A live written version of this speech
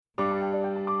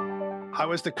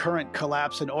How is the current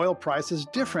collapse in oil prices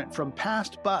different from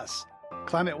past busts?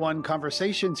 Climate One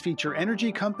conversations feature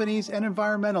energy companies and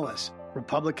environmentalists,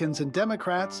 Republicans and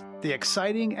Democrats, the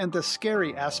exciting and the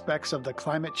scary aspects of the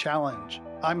climate challenge.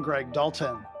 I'm Greg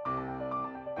Dalton.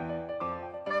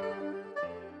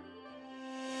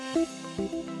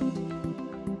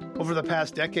 Over the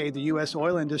past decade, the U.S.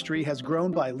 oil industry has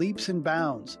grown by leaps and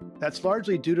bounds. That's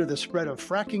largely due to the spread of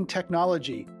fracking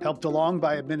technology, helped along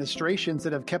by administrations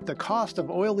that have kept the cost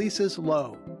of oil leases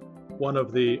low. One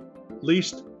of the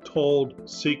least told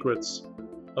secrets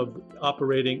of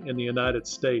operating in the United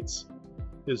States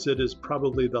is it is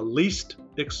probably the least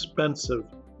expensive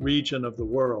region of the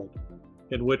world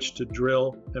in which to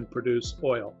drill and produce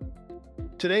oil.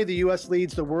 Today, the U.S.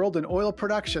 leads the world in oil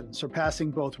production, surpassing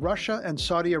both Russia and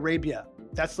Saudi Arabia.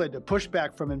 That's led to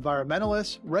pushback from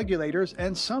environmentalists, regulators,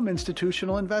 and some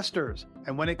institutional investors.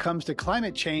 And when it comes to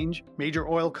climate change, major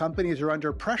oil companies are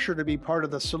under pressure to be part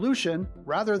of the solution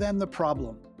rather than the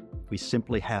problem. We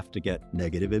simply have to get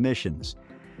negative emissions.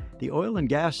 The oil and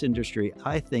gas industry,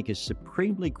 I think, is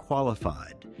supremely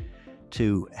qualified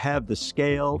to have the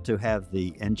scale, to have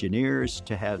the engineers,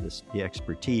 to have the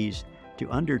expertise to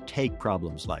undertake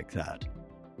problems like that.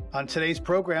 On today's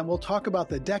program, we'll talk about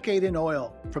the decade in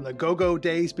oil, from the go-go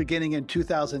days beginning in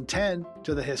 2010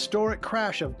 to the historic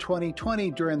crash of 2020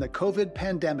 during the COVID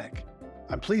pandemic.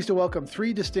 I'm pleased to welcome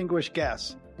three distinguished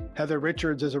guests. Heather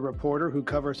Richards is a reporter who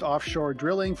covers offshore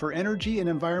drilling for Energy and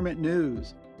Environment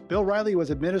News. Bill Riley was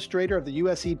administrator of the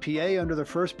U.S. EPA under the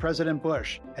first President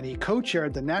Bush, and he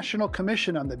co-chaired the National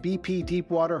Commission on the BP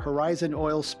Deepwater Horizon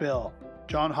oil spill.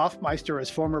 John Hofmeister is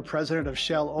former president of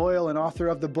Shell Oil and author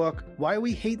of the book, Why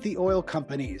We Hate the Oil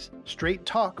Companies, Straight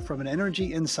Talk from an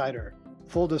Energy Insider.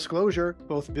 Full disclosure,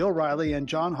 both Bill Riley and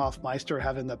John Hofmeister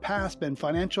have in the past been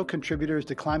financial contributors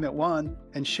to Climate One,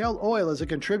 and Shell Oil is a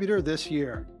contributor this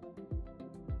year.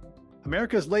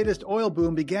 America's latest oil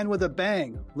boom began with a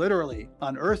bang, literally,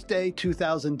 on Earth Day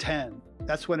 2010.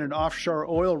 That's when an offshore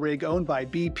oil rig owned by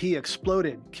BP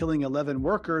exploded, killing 11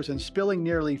 workers and spilling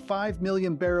nearly 5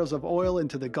 million barrels of oil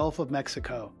into the Gulf of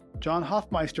Mexico. John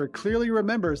Hofmeister clearly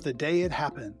remembers the day it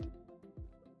happened.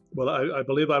 Well, I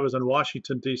believe I was in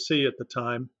Washington, D.C. at the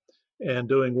time and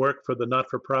doing work for the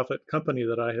not-for-profit company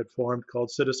that I had formed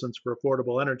called Citizens for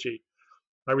Affordable Energy.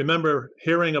 I remember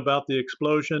hearing about the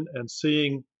explosion and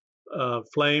seeing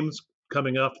flames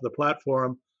coming off the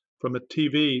platform from a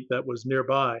TV that was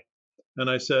nearby. And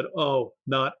I said, oh,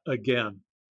 not again.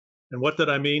 And what did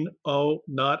I mean? Oh,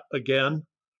 not again.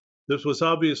 This was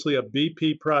obviously a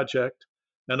BP project.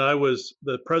 And I was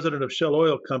the president of Shell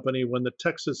Oil Company when the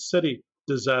Texas City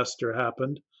disaster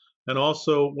happened. And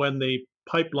also when the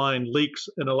pipeline leaks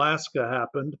in Alaska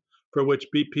happened, for which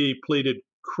BP pleaded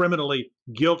criminally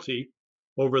guilty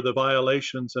over the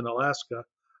violations in Alaska.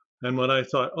 And when I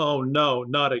thought, oh, no,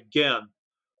 not again.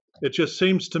 It just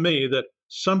seems to me that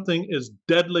something is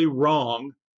deadly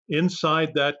wrong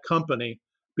inside that company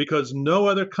because no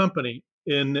other company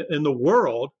in the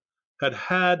world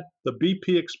had the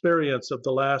BP experience of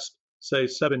the last, say,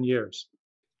 7 years.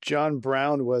 John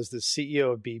Brown was the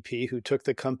CEO of BP, who took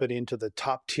the company into the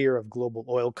top tier of global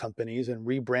oil companies and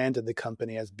rebranded the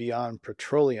company as Beyond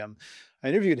Petroleum. I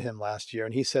interviewed him last year,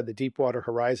 and he said the Deepwater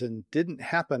Horizon didn't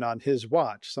happen on his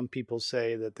watch. Some people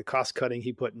say that the cost-cutting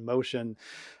he put in motion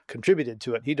contributed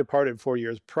to it. He departed 4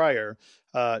 years prior.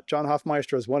 John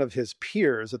Hofmeister is one of his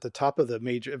peers at the top of a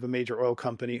major oil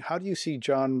company. How do you see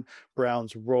John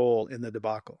Brown's role in the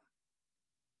debacle?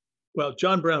 Well,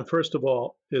 John Brown, first of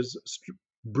all, is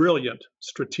brilliant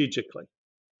strategically.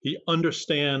 He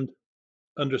understands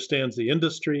the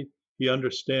industry. He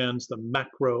understands the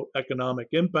macroeconomic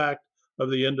impact of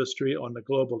the industry on the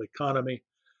global economy.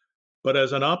 But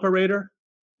as an operator,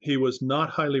 he was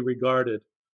not highly regarded.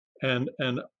 And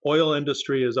oil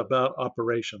industry is about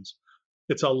operations.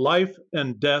 It's a life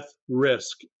and death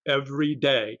risk every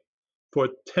day for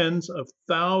tens of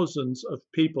thousands of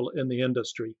people in the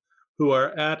industry who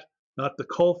are at not the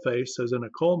coal face, as in a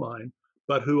coal mine,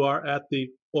 but who are at the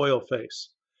oil face.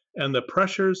 And the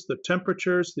pressures, the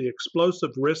temperatures, the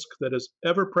explosive risk that is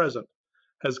ever present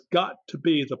has got to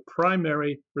be the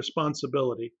primary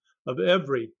responsibility of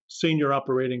every senior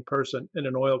operating person in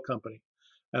an oil company.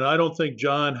 And I don't think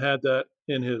John had that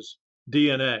in his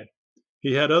DNA.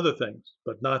 He had other things,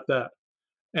 but not that.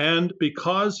 And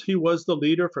because he was the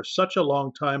leader for such a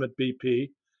long time at BP,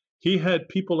 he had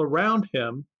people around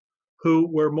him who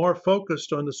were more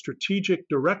focused on the strategic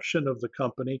direction of the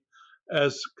company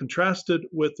as contrasted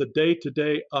with the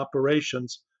day-to-day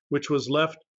operations, which was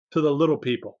left to the little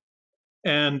people.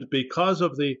 And because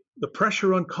of the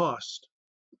pressure on cost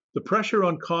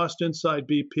inside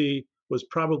BP was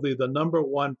probably the number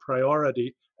one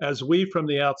priority as we from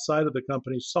the outside of the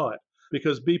company saw it,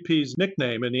 because BP's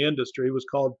nickname in the industry was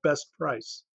called Best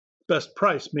Price. Best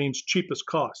price means cheapest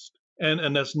cost.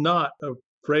 And that's not a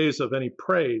phrase of any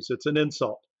praise, it's an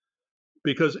insult.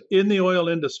 Because in the oil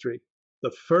industry,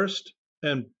 the first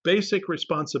and basic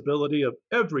responsibility of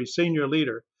every senior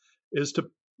leader is to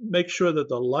make sure that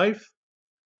the life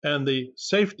and the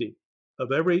safety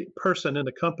of every person in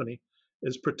the company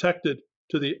is protected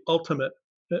to the ultimate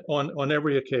on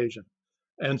every occasion.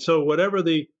 And so whatever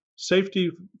the safety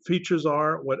features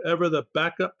are, whatever the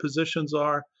backup positions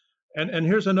are, and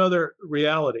here's another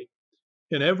reality.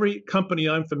 In every company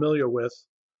I'm familiar with,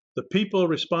 the people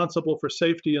responsible for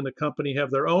safety in the company have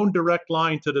their own direct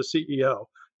line to the CEO,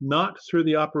 not through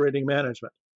the operating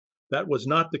management. That was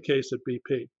not the case at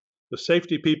BP. The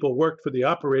safety people worked for the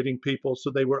operating people,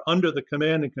 so they were under the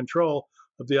command and control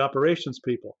of the operations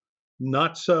people.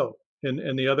 Not so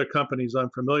in the other companies I'm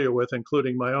familiar with,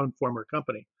 including my own former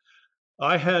company.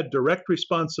 I had direct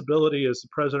responsibility as the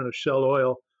president of Shell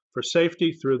Oil for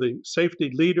safety through the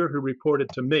safety leader who reported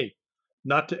to me,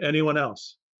 not to anyone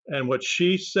else. And what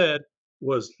she said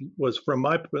was from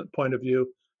my point of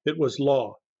view, it was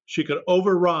law. She could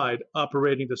override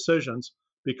operating decisions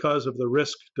because of the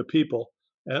risk to people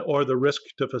or the risk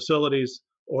to facilities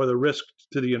or the risk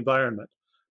to the environment.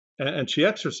 And she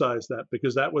exercised that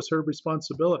because that was her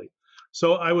responsibility.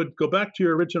 So I would go back to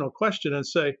your original question and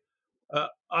say,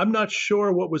 I'm not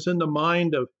sure what was in the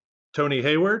mind of Tony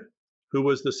Hayward, who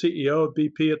was the CEO of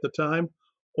BP at the time,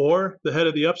 or the head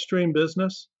of the upstream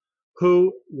business,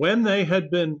 who, when they had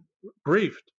been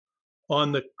briefed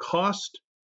on the cost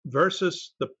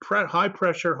versus the high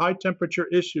pressure, high temperature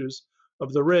issues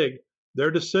of the rig,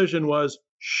 their decision was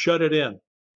shut in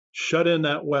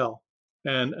that well.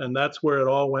 And that's where it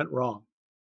all went wrong.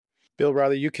 Bill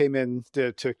Riley, you came in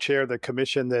to chair the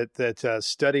commission that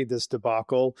studied this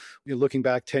debacle. You're looking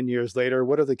back 10 years later,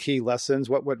 what are the key lessons?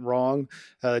 What went wrong,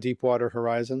 Deepwater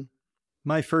Horizon?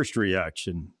 My first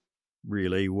reaction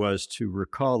really was to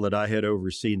recall that I had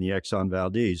overseen the Exxon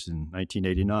Valdez in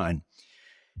 1989.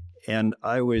 And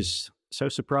I was so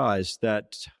surprised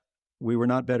that we were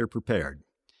not better prepared.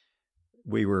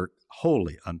 We were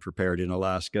wholly unprepared in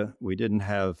Alaska. We didn't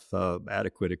have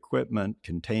adequate equipment,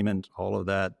 containment, all of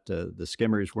that. The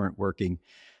skimmers weren't working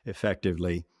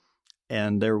effectively.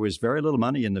 And there was very little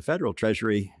money in the federal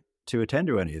treasury to attend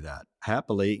to any of that.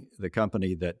 Happily, the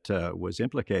company that was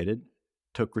implicated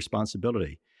took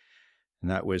responsibility,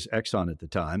 and that was Exxon at the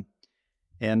time.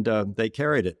 And they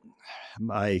carried it.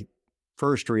 My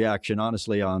first reaction,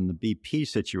 honestly, on the BP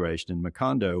situation in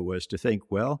Macondo was to think,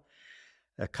 well,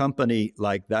 a company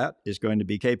like that is going to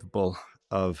be capable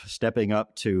of stepping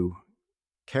up to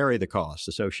carry the costs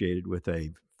associated with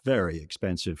a very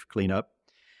expensive cleanup.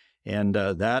 And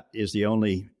that is the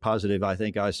only positive I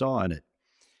think I saw in it.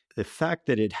 The fact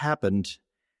that it happened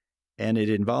and it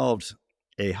involved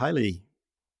a highly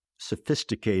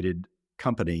sophisticated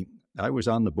company, I was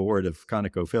on the board of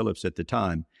ConocoPhillips at the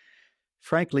time,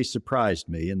 frankly surprised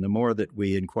me. And the more that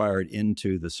we inquired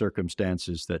into the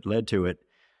circumstances that led to it,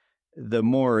 the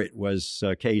more it was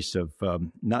a case of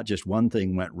not just one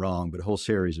thing went wrong, but a whole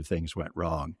series of things went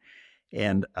wrong.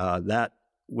 And that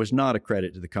was not a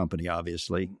credit to the company,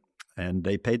 obviously. And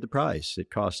they paid the price. It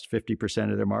cost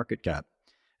 50% of their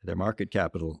market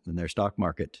capital in their stock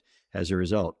market as a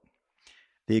result.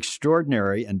 The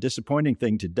extraordinary and disappointing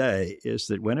thing today is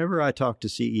that whenever I talk to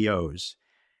CEOs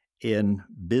in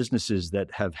businesses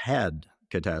that have had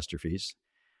catastrophes,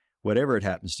 whatever it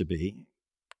happens to be,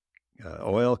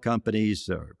 oil companies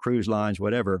or cruise lines,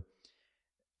 whatever,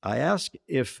 I ask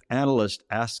if analysts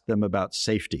ask them about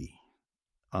safety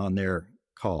on their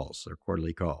calls, their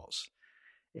quarterly calls.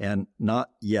 And not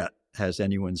yet has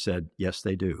anyone said, yes,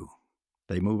 they do.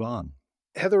 They move on.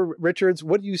 Heather Richards,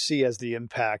 what do you see as the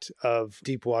impact of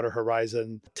Deepwater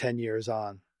Horizon 10 years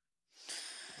on?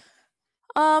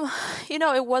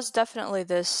 It was definitely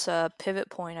this pivot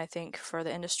point, I think, for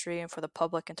the industry and for the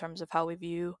public in terms of how we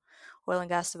view oil and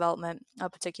gas development,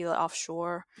 particularly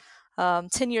offshore.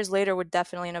 10 years later, we're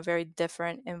definitely in a very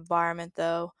different environment,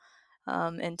 though,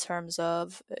 in terms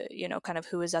of, kind of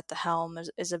who is at the helm.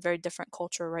 There's a very different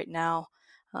culture right now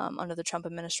under the Trump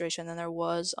administration than there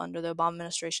was under the Obama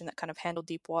administration that kind of handled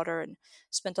Deepwater and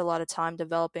spent a lot of time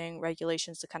developing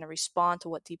regulations to kind of respond to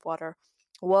what Deepwater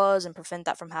was and prevent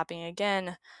that from happening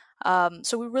again.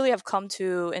 So we really have come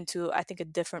into, I think, a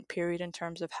different period in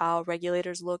terms of how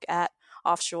regulators look at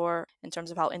offshore, in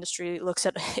terms of how industry looks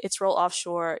at its role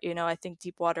offshore. I think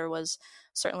Deepwater was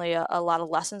certainly a lot of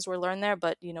lessons were learned there,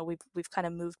 but we've kind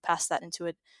of moved past that into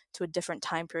a different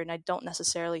time period. And I don't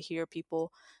necessarily hear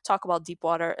people talk about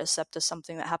Deepwater except as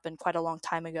something that happened quite a long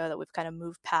time ago, that we've kind of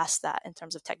moved past that in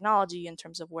terms of technology, in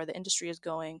terms of where the industry is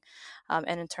going,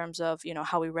 and in terms of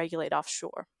how we regulate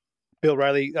offshore. Bill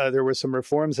Riley, there were some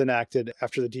reforms enacted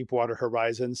after the Deepwater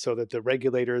Horizon so that the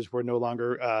regulators were no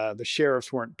longer, the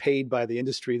sheriffs weren't paid by the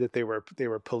industry that they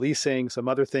were policing, some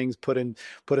other things put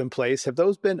in place. Have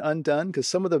those been undone? Because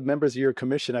some of the members of your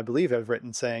commission, I believe, have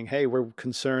written saying, hey, we're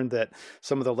concerned that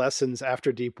some of the lessons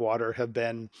after Deepwater have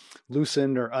been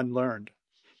loosened or unlearned.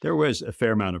 There was a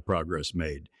fair amount of progress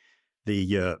made.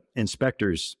 The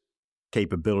inspectors'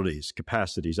 capabilities,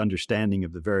 capacities, understanding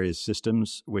of the various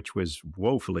systems, which was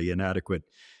woefully inadequate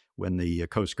when the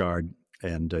Coast Guard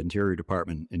and Interior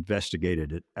Department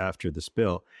investigated it after the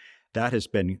spill. That has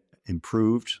been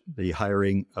improved. The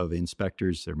hiring of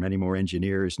inspectors, there are many more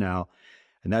engineers now,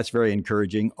 and that's very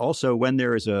encouraging. Also, when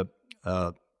there is a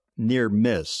near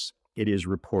miss, it is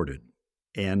reported,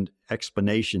 and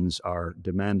explanations are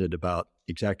demanded about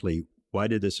exactly why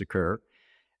did this occur.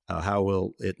 How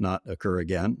will it not occur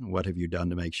again? What have you done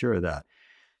to make sure of that?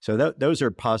 So those are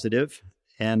positive.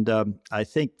 And I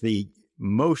think the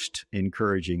most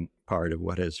encouraging part of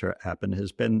what has happened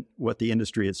has been what the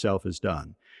industry itself has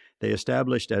done. They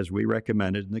established, as we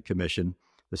recommended in the commission,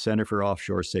 the Center for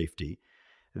Offshore Safety.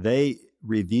 They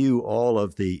review all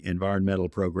of the environmental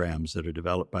programs that are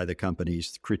developed by the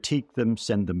companies, critique them,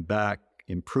 send them back,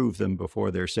 improve them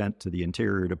before they're sent to the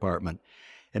Interior Department.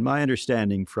 And my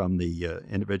understanding from the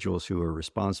individuals who are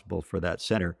responsible for that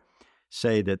center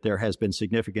say that there has been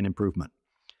significant improvement.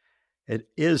 It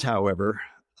is, however,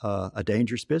 a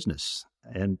dangerous business.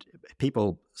 And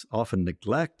people often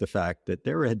neglect the fact that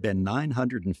there had been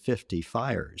 950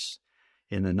 fires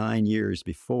in the 9 years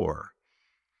before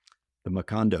the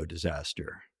Macondo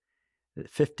disaster.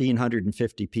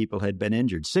 1,550 people had been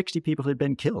injured. 60 people had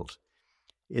been killed.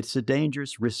 It's a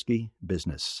dangerous, risky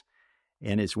business.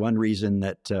 And it's one reason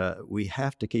that we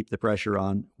have to keep the pressure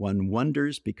on. One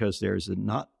wonders, because there's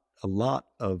not a lot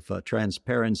of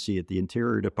transparency at the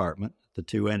Interior Department, the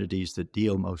two entities that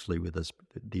deal mostly with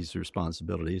these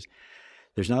responsibilities.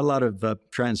 There's not a lot of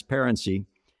transparency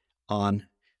on,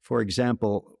 for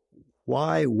example,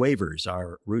 why waivers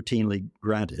are routinely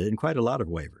granted, and quite a lot of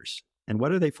waivers. And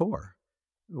what are they for?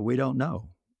 We don't know.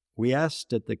 We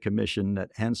asked at the commission that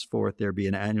henceforth there be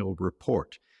an annual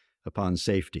report upon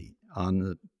safety,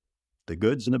 on the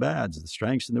goods and the bads, the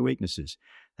strengths and the weaknesses.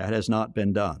 That has not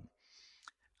been done.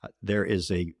 There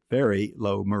is a very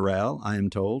low morale, I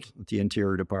am told, at the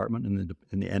Interior Department and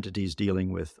the entities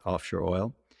dealing with offshore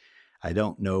oil. I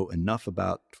don't know enough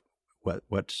about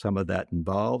what some of that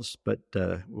involves, but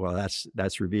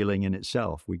that's revealing in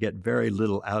itself. We get very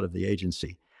little out of the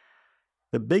agency.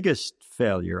 The biggest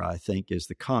failure, I think, is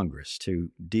the Congress to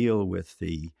deal with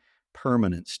the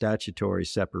permanent statutory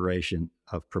separation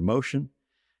of promotion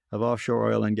of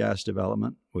offshore oil and gas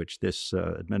development, which this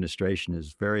administration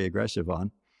is very aggressive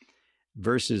on,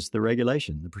 versus the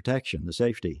regulation, the protection, the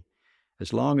safety.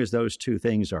 As long as those two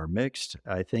things are mixed,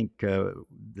 I think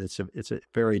it's a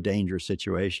very dangerous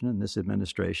situation. And this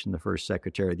administration, the first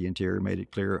Secretary of the Interior, made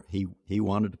it clear he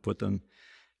wanted to put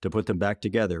them back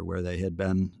together where they had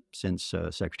been since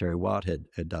Secretary Watt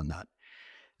had done that.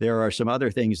 There are some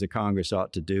other things the Congress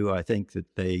ought to do. I think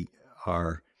that they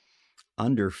are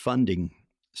underfunding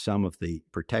some of the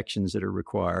protections that are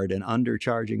required and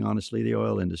undercharging, honestly, the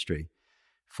oil industry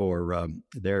for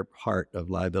their part of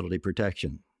liability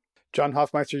protection. John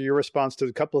Hofmeister, your response to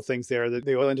a couple of things there, that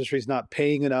the oil industry is not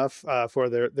paying enough for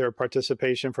their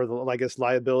participation for the,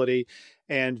 liability.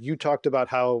 And you talked about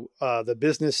how the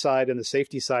business side and the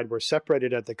safety side were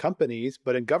separated at the companies,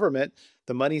 but in government,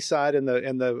 the money side and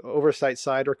the oversight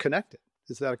side are connected.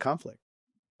 Is that a conflict?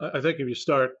 I think if you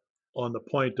start on the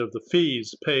point of the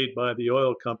fees paid by the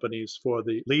oil companies for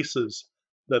the leases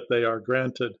that they are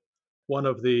granted, one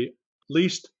of the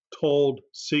least told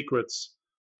secrets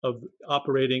of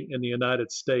operating in the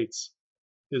United States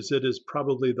is it is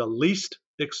probably the least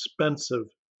expensive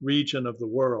region of the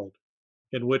world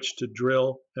in which to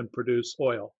drill and produce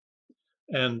oil.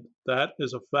 And that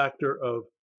is a factor of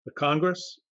the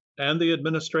Congress and the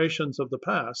administrations of the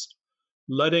past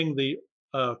letting the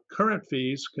current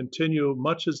fees continue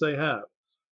much as they have.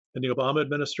 In the Obama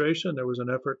administration, there was an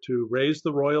effort to raise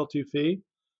the royalty fee,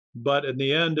 but in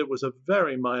the end, it was a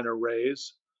very minor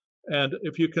raise. And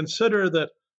if you consider that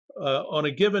on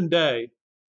a given day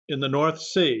in the North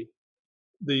Sea,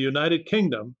 the United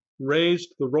Kingdom raised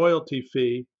the royalty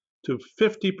fee to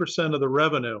 50% of the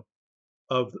revenue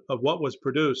of what was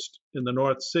produced in the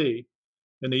North Sea.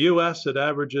 In the US, it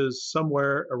averages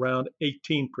somewhere around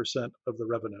 18% of the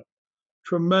revenue.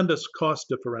 Tremendous cost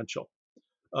differential.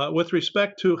 With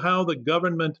respect to how the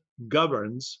government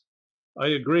governs, I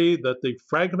agree that the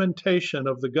fragmentation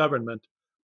of the government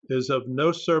is of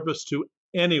no service to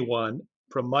anyone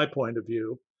from my point of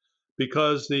view,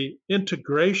 because the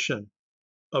integration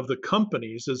of the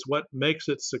companies is what makes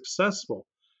it successful.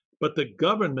 But the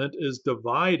government is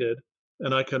divided,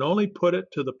 and I can only put it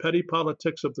to the petty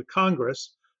politics of the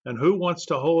Congress and who wants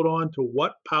to hold on to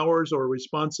what powers or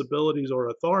responsibilities or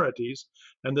authorities,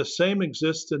 and the same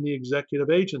exists in the executive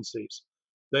agencies.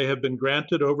 They have been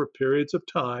granted over periods of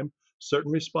time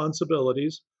certain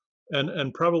responsibilities,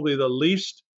 and probably the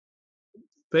least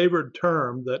favored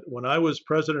term that when I was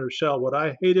president of Shell, what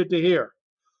I hated to hear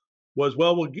was,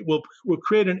 well, we'll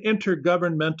create an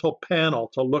intergovernmental panel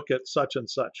to look at such and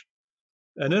such.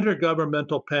 An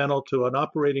intergovernmental panel to an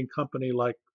operating company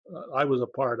like I was a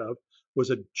part of was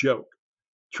a joke.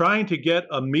 Trying to get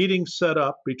a meeting set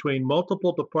up between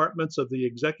multiple departments of the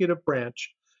executive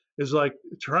branch is like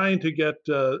trying to get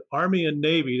Army and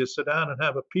Navy to sit down and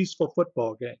have a peaceful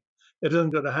football game. It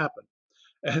isn't going to happen.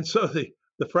 And so the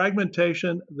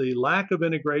fragmentation, the lack of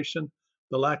integration,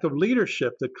 the lack of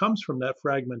leadership that comes from that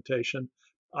fragmentation,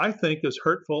 I think is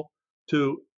hurtful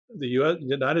to the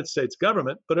United States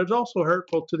government, but it's also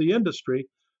hurtful to the industry,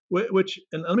 which,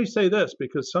 and let me say this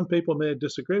because some people may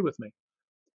disagree with me.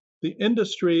 The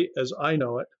industry, as I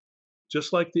know it,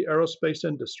 just like the aerospace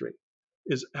industry,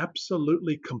 is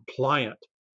absolutely compliant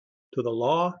to the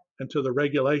law and to the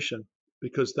regulation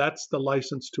because that's the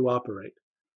license to operate.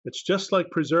 It's just like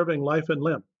preserving life and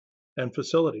limb and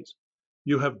facilities.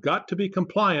 You have got to be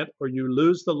compliant or you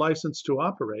lose the license to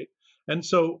operate. And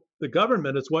so the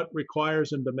government is what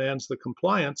requires and demands the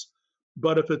compliance.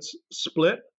 But if it's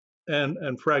split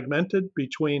and fragmented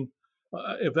between,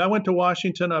 if I went to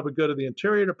Washington, I would go to the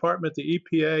Interior Department, the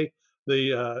EPA,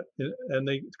 and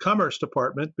the Commerce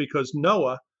Department, because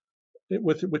NOAA,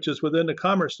 which is within the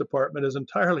Commerce Department, is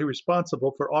entirely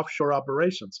responsible for offshore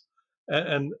operations,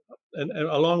 and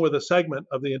along with a segment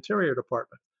of the Interior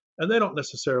Department. And they don't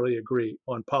necessarily agree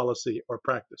on policy or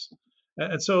practice.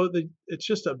 And so it's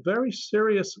just a very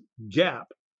serious gap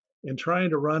in trying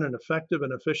to run an effective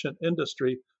and efficient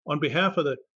industry on behalf of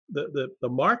the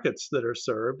markets that are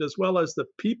served, as well as the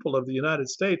people of the United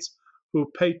States who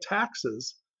pay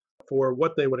taxes for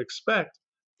what they would expect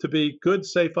to be good,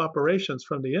 safe operations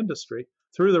from the industry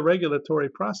through the regulatory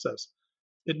process.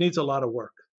 It needs a lot of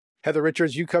work. Heather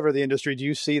Richards, you cover the industry. Do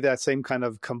you see that same kind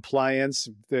of compliance,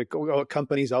 the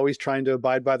companies always trying to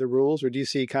abide by the rules, or do you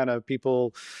see kind of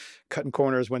people cutting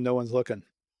corners when no one's looking?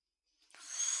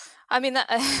 I mean,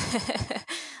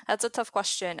 that's a tough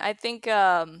question. I think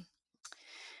that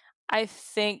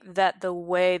the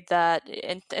way that,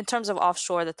 in terms of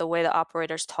offshore, that the way that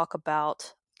operators talk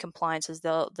about compliance is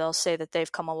they'll say that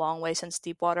they've come a long way since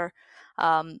Deepwater.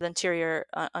 The Interior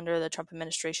under the Trump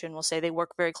administration will say they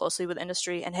work very closely with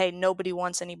industry, and hey, nobody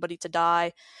wants anybody to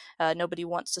die, nobody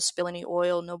wants to spill any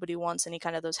oil, nobody wants any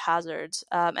kind of those hazards,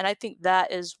 and I think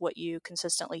that is what you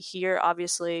consistently hear.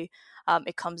 Obviously,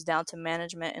 it comes down to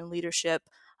management and leadership,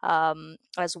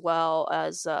 as well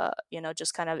as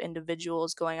just kind of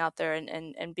individuals going out there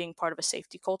and being part of a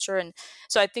safety culture. And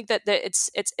so I think that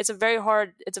it's a very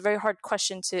hard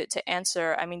question to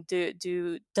answer. I mean,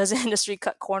 does the industry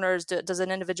cut corners? Does an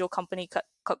individual company cut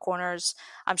corners?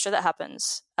 I'm sure that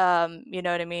happens. You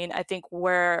know what I mean? I think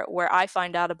where I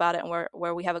find out about it and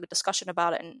where we have a discussion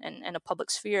about it in a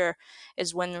public sphere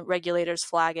is when regulators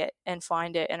flag it and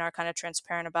find it and are kind of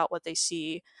transparent about what they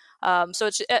see. So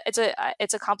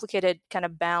it's a complicated kind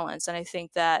of balance, and I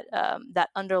think that that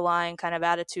underlying kind of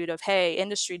attitude of, hey,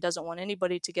 industry doesn't want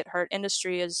anybody to get hurt.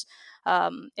 Industry is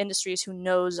who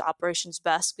knows operations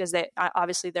best, because they're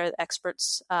the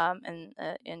experts, and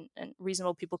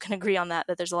reasonable people can agree on that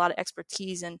there's a lot of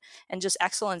expertise and just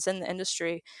excellence in the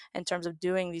industry in terms of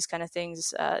doing these kind of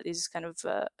things, these kind of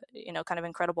kind of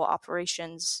incredible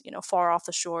operations, far off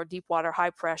the shore, deep water, high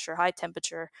pressure, high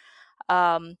temperature.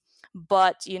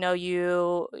 But that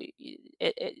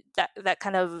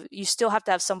kind of, you still have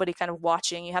to have somebody kind of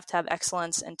watching. You have to have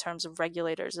excellence in terms of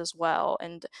regulators as well,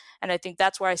 and I think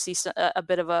that's where I see a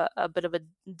bit of a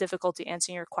difficulty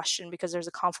answering your question, because there's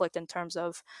a conflict in terms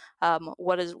of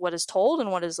what is told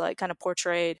and what is like kind of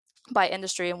portrayed by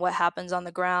industry and what happens on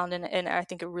the ground, and I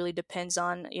think it really depends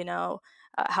on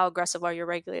how aggressive are your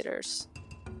regulators.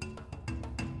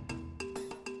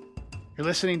 You're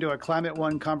listening to a Climate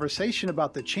One conversation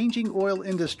about the changing oil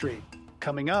industry.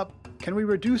 Coming up, Can we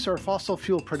reduce our fossil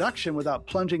fuel production without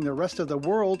plunging the rest of the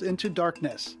world into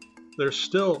darkness? There's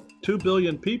still 2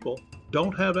 billion people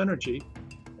don't have energy,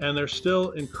 and there's still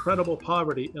incredible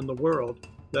poverty in the world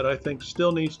that I think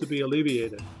still needs to be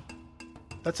alleviated.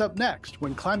 That's up next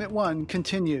when Climate One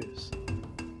continues.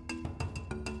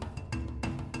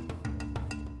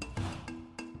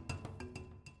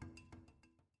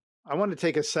 I want to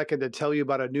take a second to tell you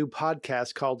about a new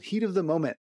podcast called Heat of the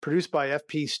Moment. Produced by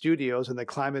FP Studios and the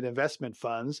Climate Investment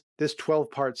Funds, this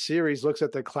 12-part series looks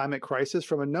at the climate crisis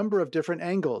from a number of different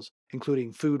angles,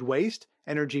 including food waste,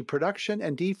 energy production,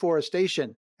 and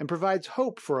deforestation, and provides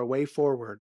hope for a way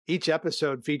forward. Each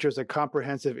episode features a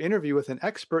comprehensive interview with an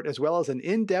expert as well as an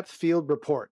in-depth field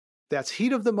report. That's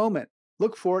Heat of the Moment.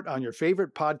 Look for it on your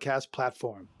favorite podcast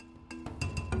platform.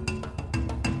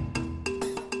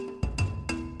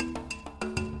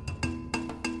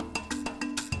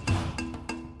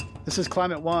 This is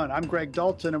Climate One. I'm Greg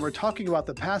Dalton, and we're talking about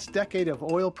the past decade of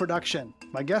oil production.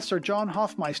 My guests are John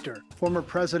Hofmeister, former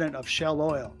president of Shell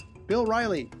Oil; Bill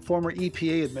Riley, former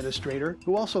EPA administrator,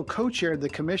 who also co-chaired the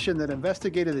commission that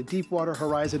investigated the Deepwater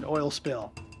Horizon oil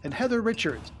spill; and Heather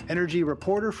Richards, energy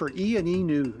reporter for E&E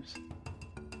News.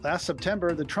 Last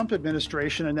September, the Trump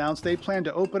administration announced they plan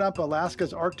to open up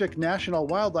Alaska's Arctic National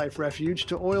Wildlife Refuge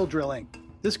to oil drilling.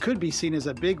 This could be seen as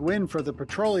a big win for the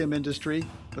petroleum industry,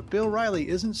 but Bill Riley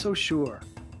isn't so sure.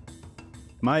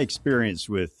 My experience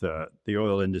with the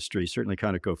oil industry, certainly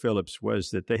ConocoPhillips,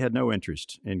 was that they had no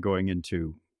interest in going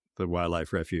into the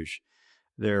wildlife refuge.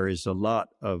 There is a lot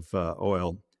of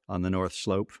oil on the North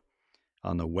Slope,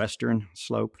 on the Western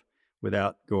Slope,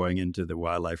 without going into the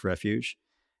wildlife refuge.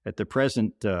 At the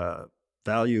present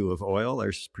value of oil,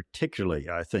 there's particularly,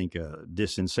 I think, a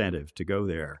disincentive to go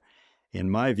there. In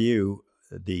my view,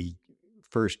 the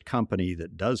first company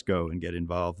that does go and get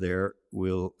involved there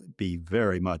will be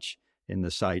very much in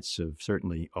the sights of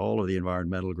certainly all of the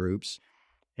environmental groups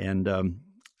and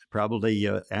probably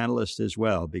analysts as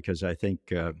well, because I think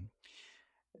you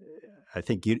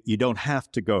don't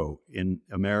have to go in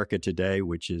America today,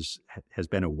 which has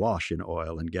been awash in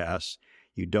oil and gas.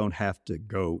 You don't have to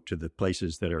go to the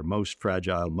places that are most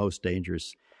fragile, most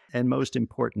dangerous, and most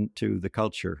important to the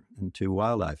culture and to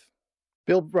wildlife.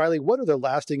 Bill Riley, what are the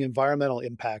lasting environmental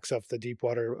impacts of the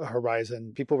Deepwater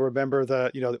Horizon? People remember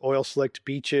the oil-slicked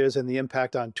beaches and the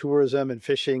impact on tourism and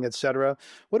fishing, et cetera.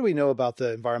 What do we know about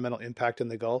the environmental impact in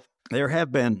the Gulf? There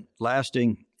have been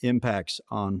lasting impacts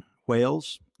on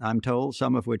whales, I'm told,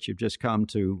 some of which have just come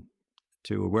to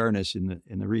awareness in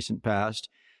the recent past.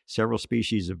 Several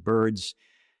species of birds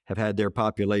have had their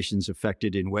populations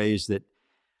affected in ways that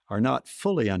are not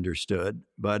fully understood,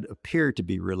 but appear to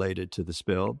be related to the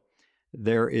spill.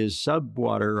 There is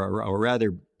subwater, or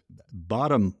rather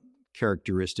bottom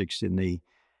characteristics in the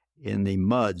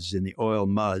muds, in the oil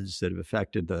muds that have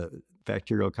affected the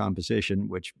bacterial composition,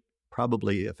 which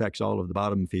probably affects all of the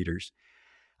bottom feeders.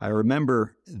 I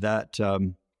remember that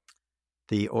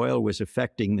the oil was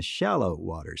affecting the shallow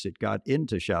waters. It got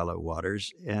into shallow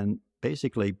waters and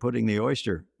basically putting the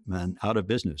oystermen out of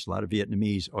business. A lot of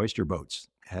Vietnamese oyster boats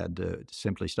had to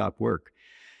simply stop work.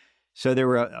 So there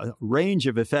were a range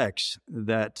of effects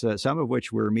that some of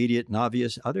which were immediate and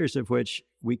obvious, others of which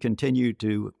we continue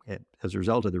to, as a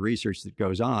result of the research that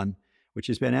goes on, which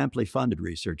has been amply funded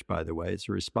research, by the way. It's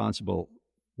a responsible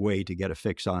way to get a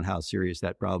fix on how serious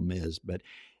that problem is, but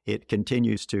it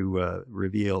continues to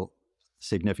reveal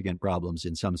significant problems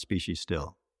in some species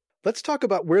still. Let's talk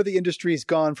about where the industry's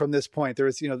gone from this point. There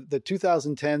was, the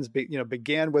 2010s,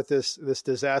 began with this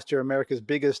disaster, America's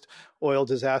biggest oil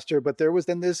disaster. But there was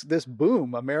then this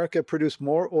boom. America produced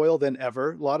more oil than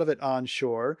ever, a lot of it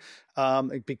onshore.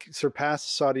 It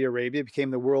surpassed Saudi Arabia,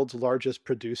 became the world's largest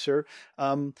producer.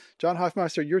 John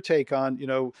Hofmeister, your take on,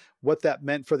 what that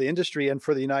meant for the industry and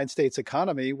for the United States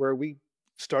economy, where we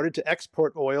started to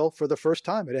export oil for the first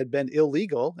time. It had been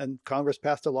illegal, and Congress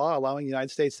passed a law allowing the United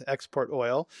States to export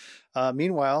oil.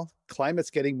 Meanwhile,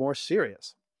 climate's getting more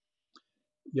serious.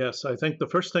 Yes, I think the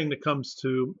first thing that comes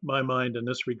to my mind in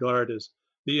this regard is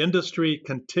the industry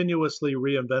continuously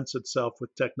reinvents itself with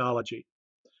technology.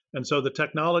 And so the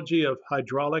technology of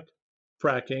hydraulic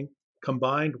fracking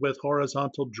combined with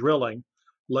horizontal drilling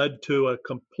led to a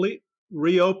complete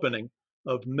reopening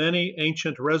of many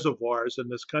ancient reservoirs in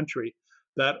this country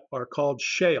that are called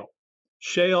shale.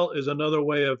 Shale is another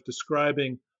way of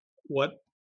describing what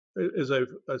is a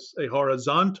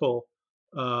horizontal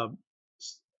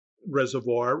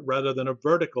reservoir rather than a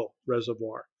vertical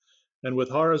reservoir. And with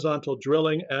horizontal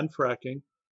drilling and fracking,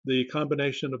 the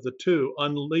combination of the two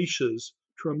unleashes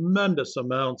tremendous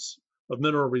amounts of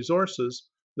mineral resources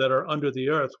that are under the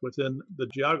earth within the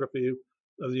geography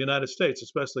of the United States,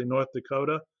 especially North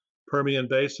Dakota, Permian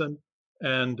Basin,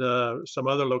 and some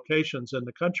other locations in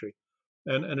the country.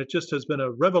 And it just has been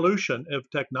a revolution of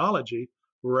technology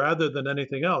rather than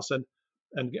anything else.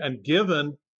 And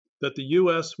given that the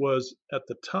U.S. was at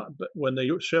the time, when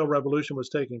the shale revolution was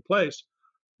taking place,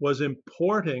 was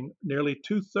importing nearly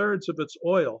 2/3 of its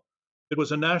oil, it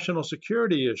was a national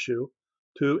security issue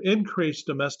to increase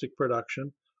domestic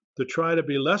production, to try to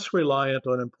be less reliant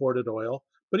on imported oil.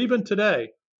 But even today,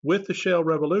 with the shale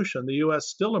revolution, the U.S.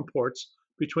 still imports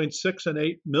between 6 and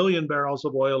 8 million barrels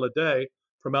of oil a day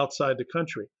from outside the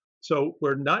country. So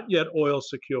we're not yet oil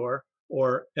secure,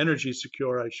 or energy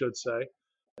secure, I should say.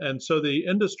 And so the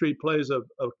industry plays a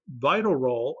vital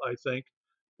role, I think,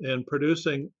 in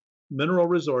producing mineral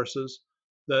resources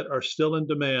that are still in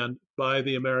demand by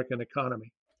the American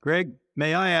economy. Greg,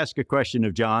 may I ask a question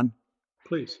of John?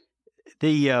 Please.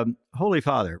 The Holy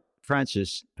Father,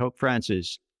 Pope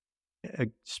Francis,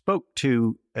 spoke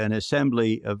to an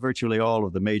assembly of virtually all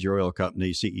of the major oil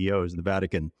company CEOs in the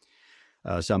Vatican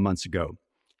some months ago.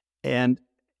 And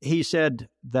he said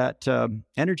that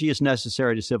energy is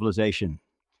necessary to civilization,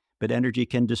 but energy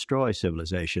can destroy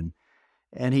civilization.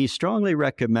 And he strongly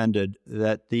recommended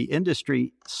that the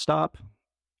industry stop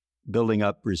building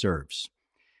up reserves.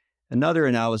 Another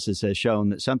analysis has shown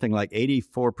that something like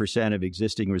 84% of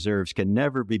existing reserves can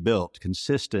never be built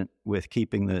consistent with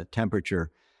keeping the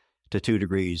temperature to 2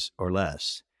 degrees or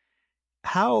less.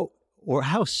 How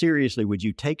seriously would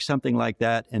you take something like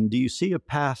that? And do you see a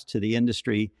path to the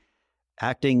industry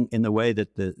acting in the way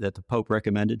that the Pope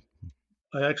recommended?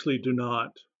 I actually do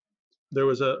not. There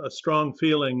was a strong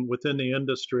feeling within the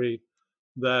industry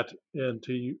that, and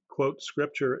to quote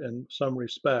scripture in some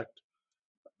respect,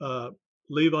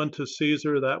 leave unto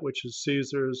Caesar that which is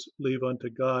Caesar's, leave unto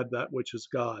God that which is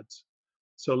God's.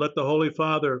 So let the Holy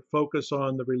Father focus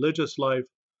on the religious life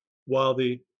while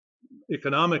the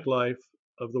economic life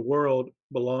of the world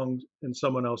belongs in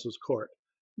someone else's court.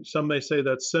 Some may say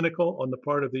that's cynical on the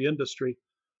part of the industry,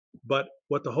 but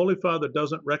what the Holy Father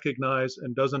doesn't recognize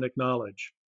and doesn't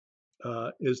acknowledge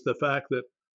is the fact that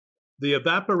the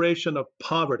evaporation of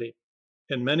poverty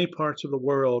in many parts of the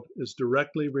world is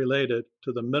directly related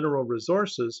to the mineral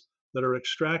resources that are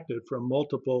extracted from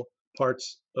multiple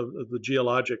parts of the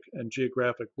geologic and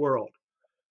geographic world.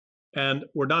 And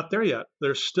we're not there yet.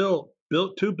 There's still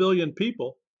 2 billion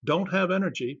people don't have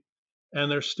energy,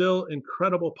 and there's still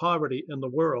incredible poverty in the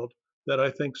world that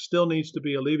I think still needs to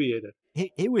be alleviated.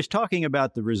 He was talking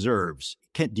about the reserves.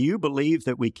 Do you believe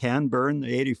that we can burn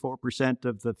the 84%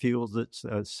 of the fuels that's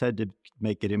said to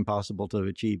make it impossible to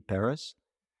achieve Paris?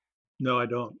 No, I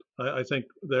don't. I think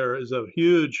there is a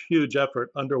huge, huge effort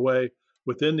underway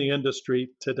within the industry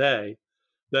today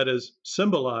that is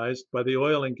symbolized by the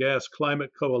Oil and Gas Climate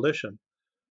Coalition,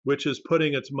 which is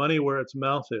putting its money where its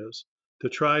mouth is to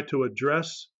try to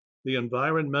address the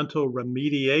environmental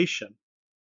remediation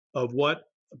of what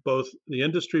both the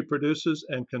industry produces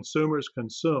and consumers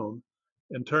consume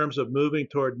in terms of moving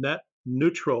toward net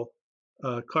neutral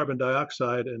carbon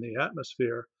dioxide in the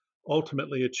atmosphere,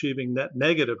 ultimately achieving net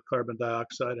negative carbon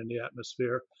dioxide in the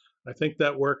atmosphere. I think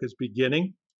that work is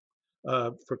beginning.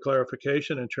 For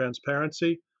clarification and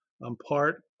transparency, I'm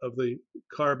part of the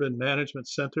Carbon Management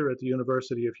Center at the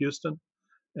University of Houston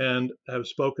and have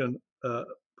spoken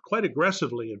quite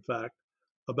aggressively, in fact,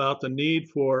 about the need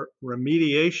for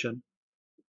remediation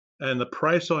and the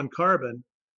price on carbon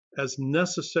as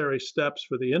necessary steps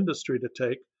for the industry to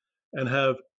take, and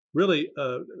have really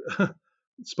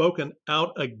spoken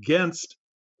out against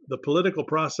the political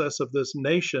process of this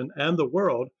nation and the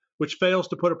world, which fails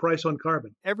to put a price on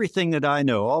carbon. Everything that I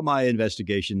know, all my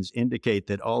investigations indicate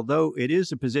that although it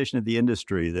is a position of the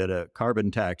industry that a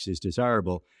carbon tax is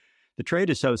desirable, the Trade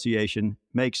Association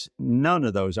makes none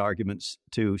of those arguments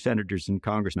to senators and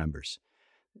Congress members.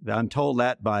 I'm told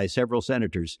that by several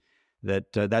senators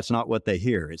that that's not what they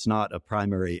hear. It's not a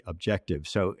primary objective.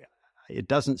 So it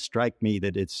doesn't strike me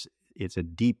that it's a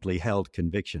deeply held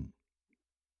conviction.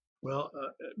 Well,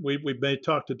 we may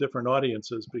talk to different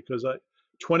audiences because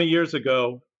 20 years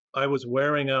ago, I was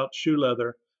wearing out shoe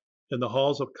leather in the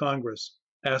halls of Congress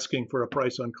asking for a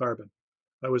price on carbon.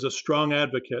 I was a strong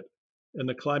advocate in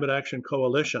the Climate Action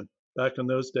Coalition back in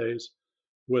those days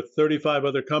with 35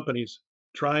 other companies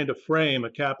trying to frame a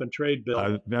cap and trade bill.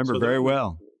 I remember very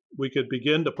well. We could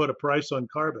begin to put a price on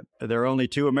carbon. There are only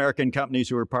 2 American companies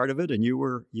who were part of it, and you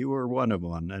were one of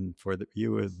them, and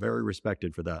you were very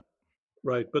respected for that.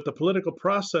 Right, but the political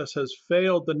process has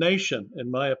failed the nation,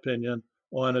 in my opinion,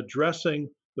 on addressing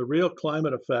the real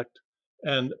climate effect,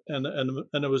 and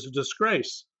it was a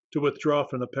disgrace to withdraw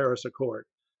from the Paris Accord.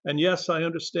 And yes, I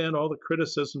understand all the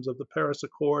criticisms of the Paris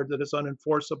Accord that it's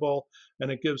unenforceable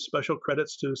and it gives special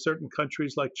credits to certain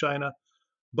countries like China,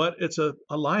 but it's a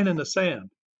line in the sand.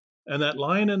 And that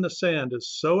line in the sand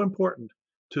is so important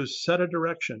to set a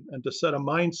direction and to set a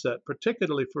mindset,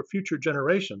 particularly for future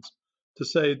generations, to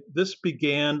say this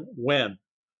began when,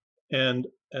 and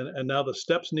now the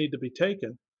steps need to be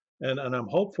taken. And I'm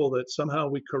hopeful that somehow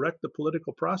we correct the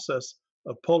political process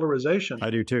of polarization.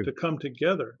 I do too. To come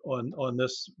together on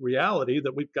this reality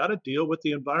that we've got to deal with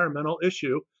the environmental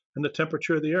issue and the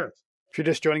temperature of the earth. If you're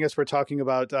just joining us, we're talking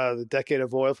about the decade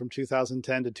of oil from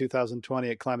 2010 to 2020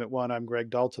 at Climate One. I'm Greg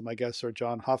Dalton. My guests are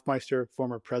John Hofmeister,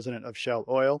 former president of Shell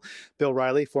Oil, Bill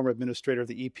Riley, former administrator of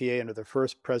the EPA under the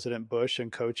first President Bush and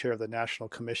co-chair of the National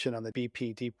Commission on the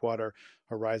BP Deepwater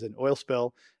Horizon oil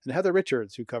spill, and Heather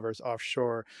Richards, who covers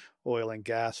offshore oil and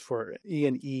gas for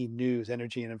E&E News,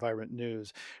 Energy and Environment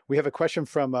News. We have a question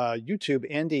from YouTube.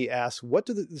 Andy asks, what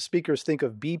do the speakers think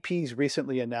of BP's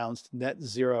recently announced net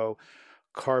zero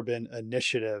carbon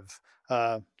initiative?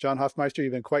 John Hofmeister,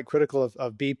 you've been quite critical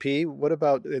of BP. What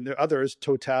about others?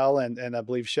 Total and I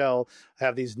believe Shell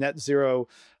have these net zero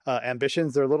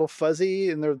ambitions. They're a little fuzzy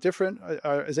and they're different.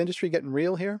 Is industry getting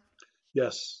real here?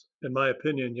 Yes, in my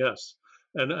opinion, yes.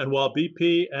 And while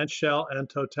BP and Shell and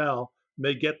Total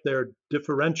may get there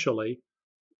differentially,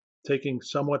 taking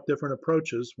somewhat different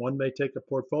approaches, one may take a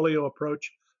portfolio approach,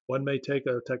 one may take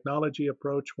a technology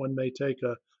approach, one may take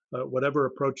a whatever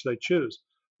approach they choose.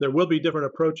 There will be different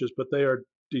approaches, but they are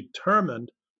determined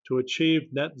to achieve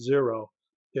net zero.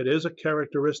 It is a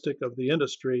characteristic of the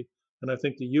industry, and I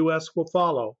think the U.S. will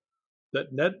follow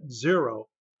that net zero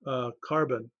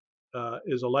carbon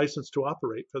is a license to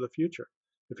operate for the future.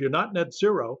 If you're not net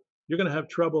zero, you're going to have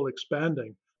trouble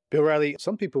expanding. Bill Riley,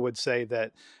 some people would say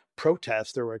that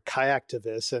protests, there were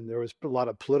kayaktivists, and there was a lot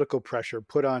of political pressure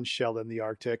put on Shell in the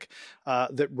Arctic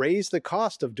that raised the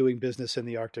cost of doing business in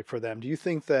the Arctic for them. Do you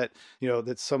think that,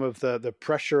 that some of the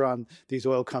pressure on these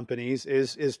oil companies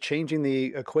is changing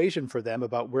the equation for them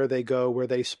about where they go, where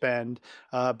they spend,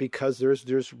 because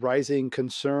there's rising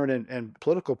concern and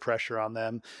political pressure on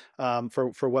them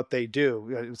for what they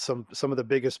do? Some of the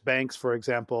biggest banks, for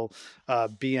example,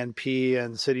 BNP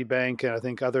and Citibank, and I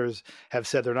think others have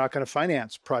said they're not going to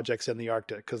finance projects in the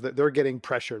Arctic because they're getting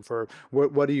pressured for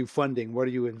what are you funding? What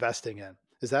are you investing in?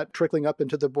 Is that trickling up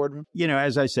into the boardroom?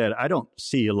 As I said, I don't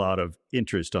see a lot of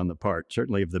interest on the part,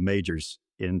 certainly of the majors,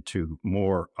 into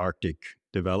more Arctic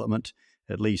development,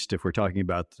 at least if we're talking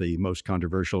about the most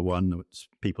controversial one that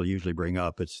people usually bring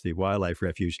up. It's the wildlife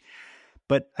refuge.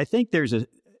 But I think there's a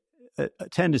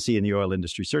tendency in the oil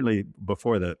industry, certainly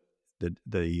before the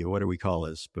what do we call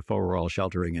this, before we're all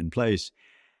sheltering in place,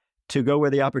 to go where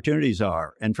the opportunities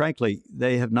are. And frankly,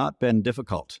 they have not been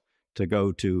difficult to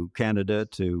go to Canada,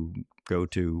 to go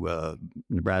to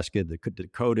Nebraska, the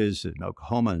Dakotas, and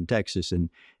Oklahoma, and Texas, and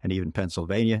even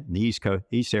Pennsylvania, and the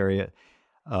East area,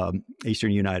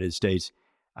 Eastern United States.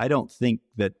 I don't think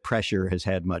that pressure has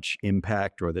had much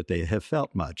impact or that they have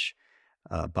felt much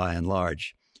by and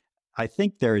large. I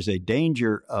think there is a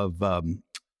danger of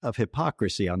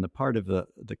hypocrisy on the part of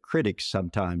the critics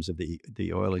sometimes of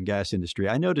the oil and gas industry.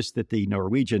 I noticed that the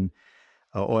Norwegian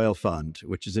Oil Fund,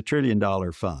 which is $1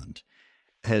 trillion fund,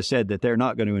 has said that they're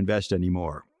not going to invest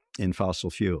anymore in fossil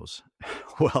fuels.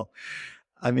 Well,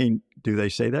 I mean, do they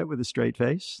say that with a straight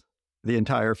face? The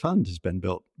entire fund has been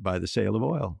built by the sale of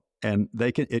oil, and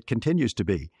it continues to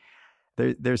be.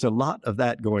 There's a lot of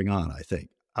that going on, I think.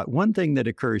 One thing that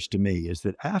occurs to me is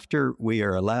that after we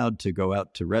are allowed to go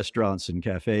out to restaurants and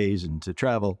cafes and to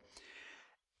travel,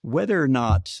 whether or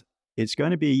not it's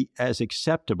going to be as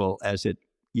acceptable as it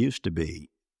used to be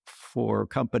for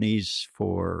companies,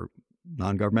 for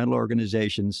non-governmental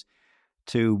organizations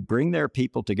to bring their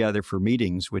people together for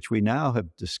meetings, which we now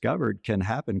have discovered can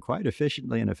happen quite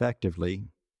efficiently and effectively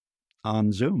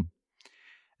on Zoom.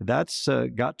 That's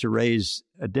got to raise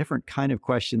a different kind of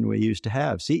question we used to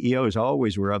have. CEOs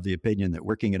always were of the opinion that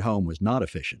working at home was not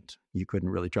efficient. You couldn't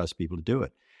really trust people to do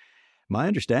it. My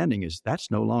understanding is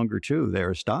that's no longer true. They're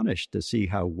astonished to see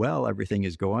how well everything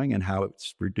is going and how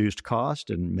it's reduced cost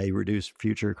and may reduce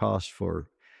future costs for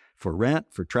rent,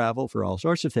 for travel, for all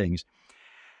sorts of things.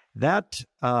 That,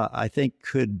 I think,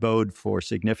 could bode for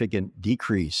significant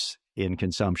decrease in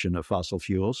consumption of fossil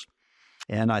fuels.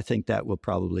 And I think that will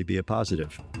probably be a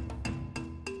positive.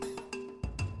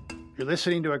 You're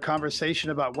listening to a conversation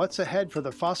about what's ahead for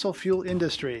the fossil fuel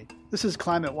industry. This is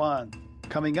Climate One.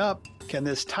 Coming up, can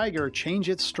this tiger change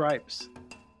its stripes?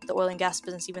 The oil and gas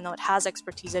business, even though it has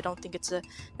expertise, I don't think it's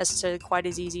necessarily quite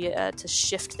as easy to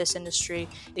shift this industry.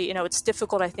 It's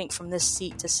difficult, I think, from this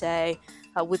seat to say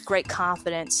with great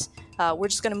confidence we're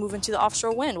just going to move into the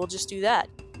offshore wind. We'll just do that.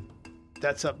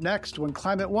 That's up next when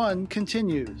Climate One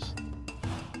continues.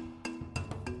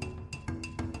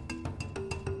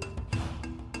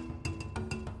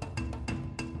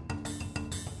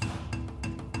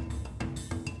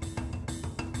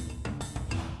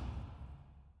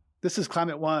 This is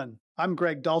Climate One. I'm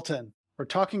Greg Dalton. We're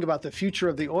talking about the future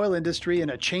of the oil industry in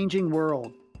a changing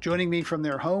world. Joining me from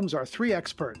their homes are three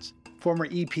experts: former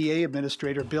EPA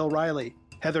Administrator Bill Riley,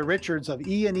 Heather Richards of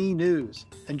E&E News,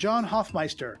 and John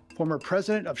Hofmeister, former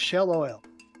president of Shell Oil.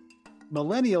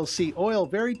 Millennials see oil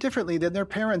very differently than their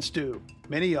parents do.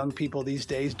 Many young people these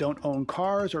days don't own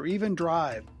cars or even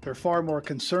drive. They're far more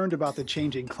concerned about the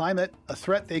changing climate, a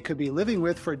threat they could be living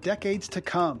with for decades to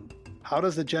come. How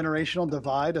does the generational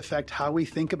divide affect how we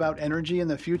think about energy in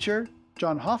the future?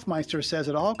 John Hofmeister says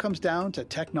it all comes down to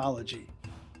technology.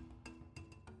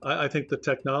 I think the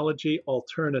technology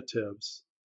alternatives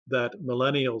that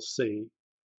millennials see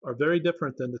are very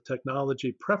different than the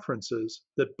technology preferences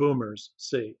that boomers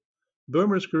see.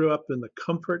 Boomers grew up in the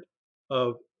comfort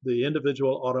of the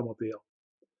individual automobile.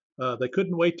 They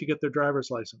couldn't wait to get their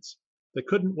driver's license. They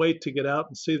couldn't wait to get out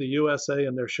and see the USA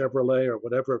in their Chevrolet, or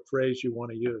whatever phrase you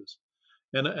want to use.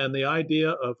 And the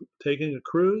idea of taking a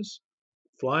cruise,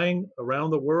 flying around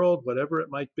the world, whatever it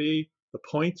might be, the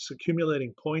points,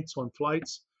 accumulating points on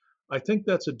flights, I think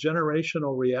that's a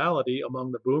generational reality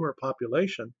among the boomer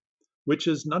population, which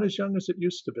is not as young as it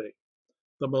used to be.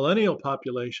 The millennial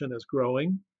population is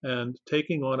growing and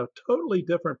taking on a totally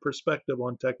different perspective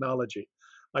on technology.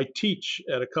 I teach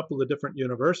at a couple of different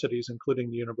universities, including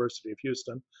the University of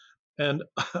Houston, and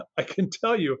I can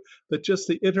tell you that just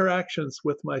the interactions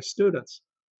with my students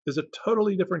is a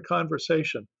totally different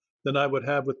conversation than I would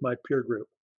have with my peer group.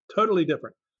 Totally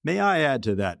different. May I add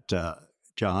to that,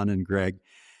 John and Greg?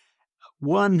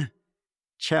 One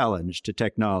challenge to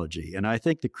technology, and I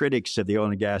think the critics of the oil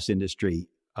and gas industry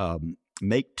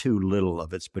make too little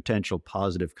of its potential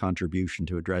positive contribution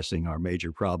to addressing our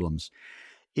major problems,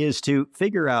 is to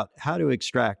figure out how to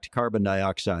extract carbon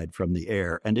dioxide from the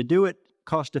air and to do it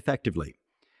cost effectively.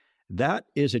 That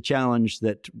is a challenge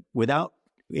that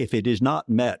if it is not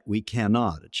met, we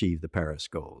cannot achieve the Paris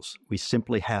goals. We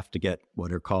simply have to get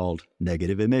what are called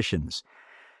negative emissions.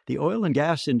 The oil and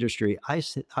gas industry,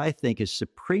 I think, is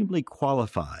supremely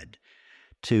qualified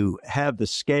to have the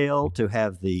scale, to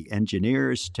have the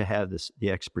engineers, to have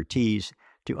the expertise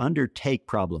to undertake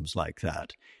problems like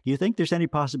that. Do you think there's any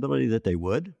possibility that they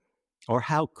would? Or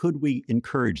how could we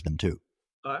encourage them to?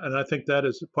 And I think that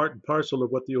is part and parcel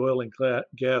of what the Oil and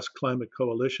Gas Climate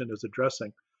Coalition is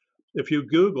addressing. If you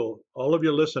Google, all of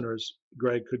your listeners,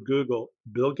 Greg, could Google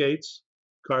Bill Gates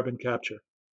carbon capture.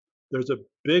 There's a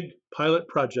big pilot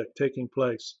project taking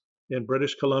place in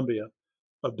British Columbia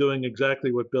of doing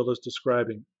exactly what Bill is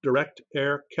describing, direct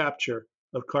air capture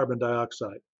of carbon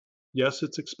dioxide. Yes,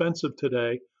 it's expensive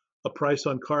today. A price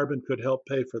on carbon could help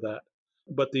pay for that.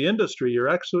 But the industry, you're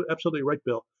absolutely right,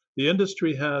 Bill. The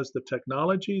industry has the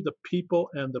technology, the people,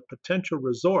 and the potential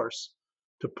resource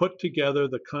to put together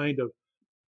the kind of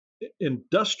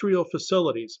industrial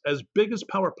facilities as big as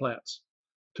power plants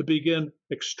to begin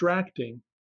extracting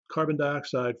carbon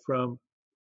dioxide from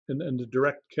in the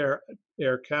direct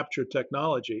air capture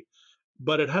technology.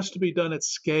 But it has to be done at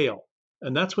scale.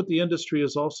 And that's what the industry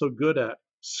is also good at,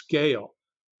 scale.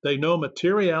 They know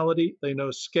materiality, they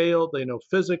know scale, they know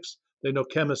physics, they know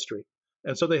chemistry.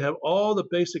 And so they have all the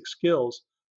basic skills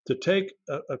to take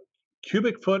a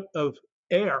cubic foot of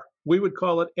air, we would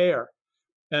call it air,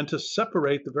 and to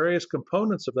separate the various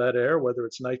components of that air, whether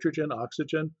it's nitrogen,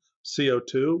 oxygen,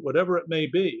 CO2, whatever it may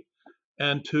be,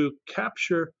 and to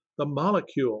capture the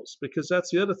molecules, because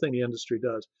that's the other thing the industry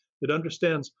does. It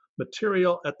understands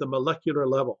material at the molecular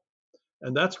level.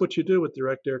 And that's what you do with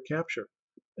direct air capture.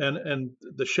 And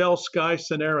the Shell Sky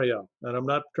scenario, and I'm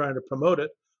not trying to promote it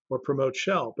or promote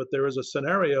Shell, but there is a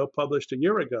scenario published a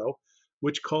year ago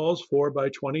which calls for, by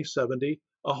 2070,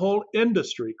 a whole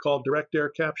industry called direct air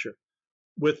capture,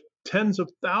 with tens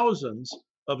of thousands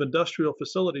of industrial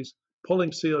facilities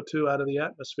pulling CO2 out of the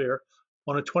atmosphere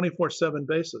on a 24/7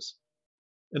 basis,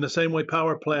 in the same way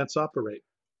power plants operate.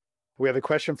 We have a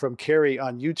question from Carrie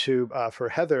on YouTube for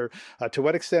Heather. To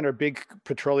what extent are big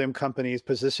petroleum companies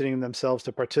positioning themselves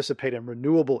to participate in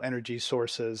renewable energy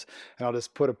sources? And I'll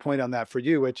just put a point on that for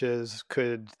you, which is,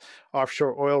 could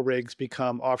offshore oil rigs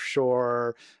become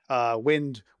offshore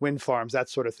wind farms, that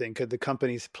sort of thing? Could the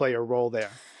companies play a role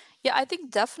there? Yeah, I think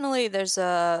definitely there's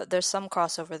some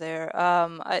crossover there.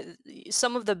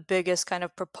 Some of the biggest kind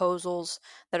of proposals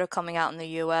that are coming out in the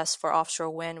U.S. for offshore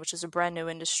wind, which is a brand new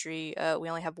industry. We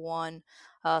only have one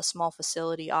small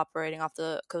facility operating off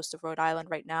the coast of Rhode Island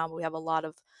right now, but we have a lot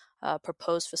of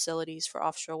proposed facilities for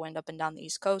offshore wind up and down the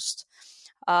East Coast.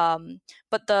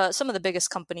 But some of the biggest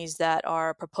companies that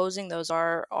are proposing those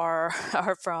are are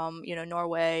from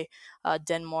Norway,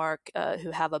 Denmark,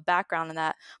 who have a background in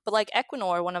that. But like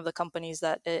Equinor, one of the companies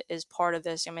that is part of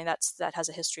this, I mean that has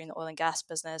a history in the oil and gas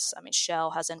business. I mean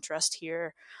Shell has interest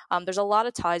here. There's a lot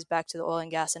of ties back to the oil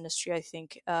and gas industry, I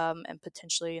think, and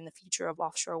potentially in the future of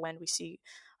offshore wind, we see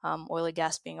oil and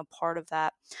gas being a part of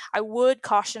that. I would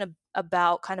caution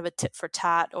about kind of a tit for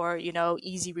tat or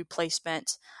easy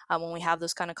replacement when we have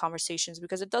those kind of conversations,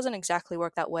 because it doesn't exactly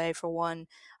work that way. For one,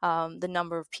 the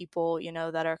number of people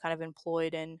that are kind of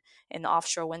employed in the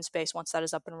offshore wind space once that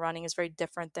is up and running is very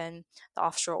different than the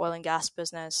offshore oil and gas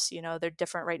business. They're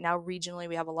different right now regionally.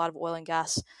 We have a lot of oil and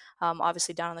gas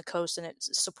obviously down on the coast, and it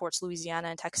supports Louisiana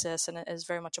and Texas, and it is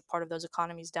very much a part of those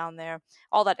economies down there.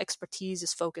 All that expertise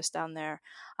is focused down there,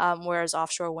 whereas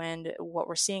offshore wind, what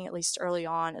we're seeing at least early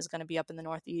on, is going to be up in the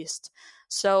Northeast.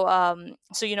 So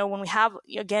when we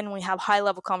have high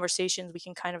level conversations, we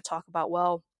can kind of talk about,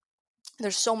 well,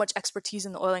 there's so much expertise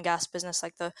in the oil and gas business,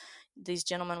 like these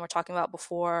gentlemen were talking about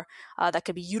before, that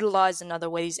could be utilized in other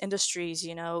ways. Industries,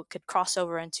 could cross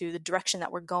over into the direction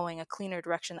that we're going, a cleaner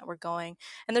direction that we're going.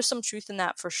 And there's some truth in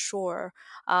that for sure.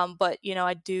 But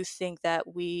I do think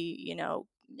that we,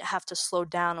 have to slow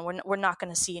down, and we're not going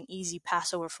to see an easy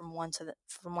passover from one to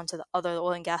the other. The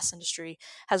oil and gas industry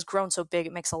has grown so big;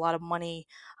 it makes a lot of money.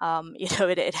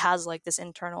 It has like this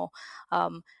internal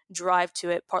drive to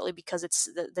it, partly because it's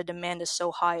the demand is so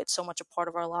high. It's so much a part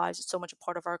of our lives. It's so much a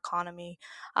part of our economy.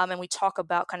 And we talk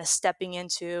about kind of stepping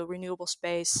into renewable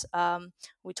space.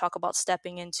 We talk about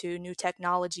stepping into new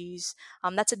technologies.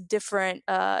 That's a different.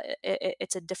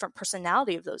 It's a different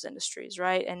personality of those industries,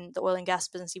 right? And the oil and gas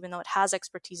business, even though it has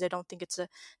expertise, I don't think it's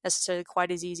necessarily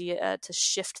quite as easy to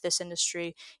shift this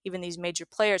industry. Even these major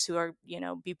players who are,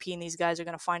 BP and these guys are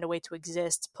going to find a way to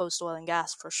exist post oil and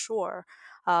gas for sure.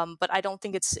 But I don't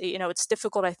think it's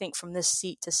difficult, I think, from this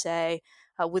seat to say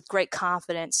with great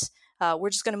confidence,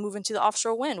 we're just going to move into the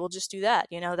offshore wind. We'll just do that.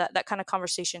 That kind of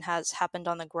conversation has happened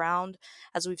on the ground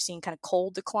as we've seen kind of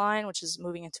coal decline, which is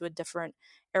moving into a different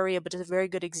area, but it's a very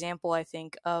good example, I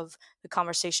think, of the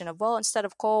conversation of, well, instead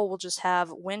of coal, we'll just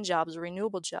have wind jobs or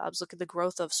renewable jobs. Look at the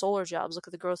growth of solar jobs. Look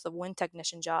at the growth of wind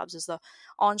technician jobs as the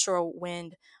onshore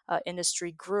wind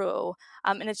industry grew.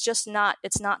 And it's not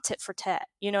tit for tat.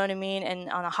 You know what I mean? And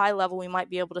on a high level, we might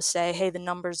be able to say, hey, the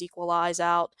numbers equalize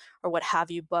out or what have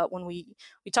you. But when we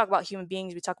talk about human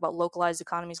beings, we talk about localized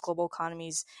economies, global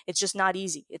economies, it's just not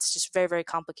easy. It's just very, very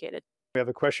complicated. We have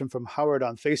a question from Howard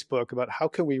on Facebook about how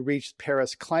can we reach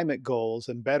Paris climate goals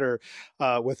and better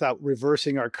without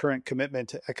reversing our current commitment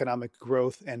to economic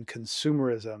growth and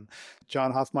consumerism.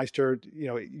 John Hofmeister,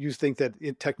 you think that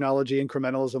technology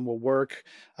incrementalism will work.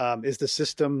 Is the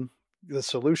system the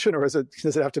solution, or does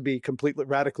it have to be completely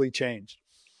radically changed?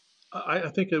 I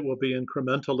think it will be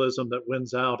incrementalism that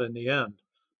wins out in the end,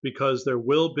 because there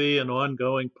will be an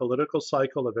ongoing political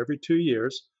cycle of every 2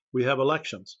 years. We have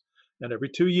elections. And every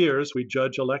 2 years, we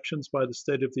judge elections by the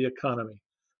state of the economy.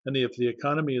 And if the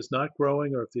economy is not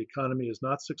growing or if the economy is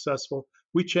not successful,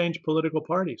 we change political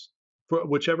parties. For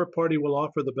whichever party will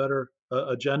offer the better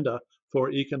agenda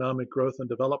for economic growth and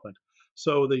development.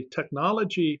 So the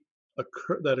technology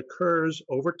that occurs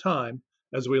over time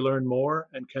as we learn more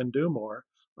and can do more,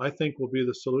 I think will be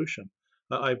the solution.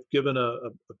 I've given a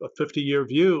 50-year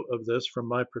view of this from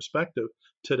my perspective.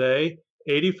 Today,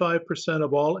 85%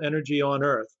 of all energy on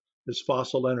Earth is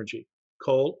fossil energy,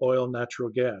 coal, oil, natural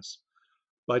gas.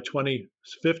 By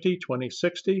 2050,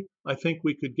 2060, I think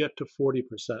we could get to 40%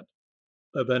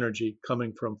 of energy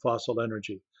coming from fossil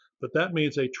energy. But that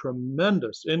means a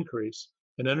tremendous increase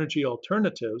in energy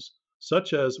alternatives,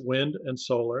 such as wind and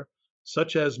solar,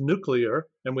 such as nuclear,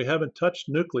 and we haven't touched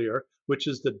nuclear, which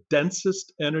is the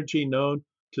densest energy known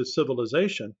to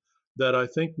civilization, that I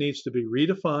think needs to be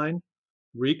redefined,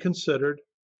 reconsidered,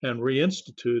 and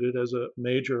reinstituted as a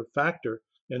major factor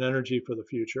in energy for the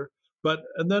future.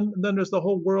 And then there's the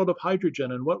whole world of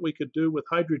hydrogen and what we could do with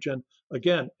hydrogen.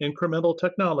 Again, incremental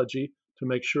technology to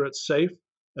make sure it's safe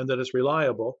and that it's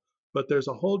reliable. But there's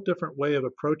a whole different way of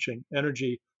approaching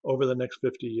energy over the next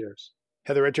 50 years.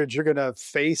 Heather Richards, you're going to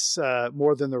face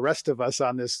more than the rest of us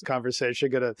on this conversation.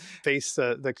 You're going to face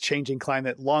the changing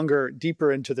climate longer,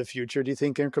 deeper into the future. Do you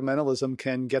think incrementalism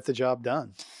can get the job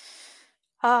done?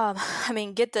 I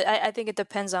mean, I think it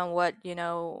depends on what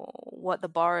the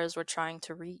bar is we're trying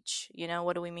to reach.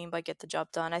 What do we mean by get the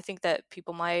job done? I think that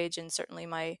people my age, and certainly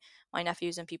my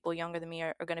nephews and people younger than me,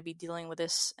 are going to be dealing with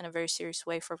this in a very serious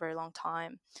way for a very long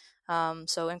time.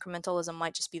 So incrementalism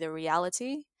might just be the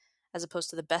reality. as opposed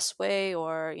to the best way,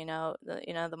 or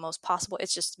the most possible.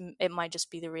 It might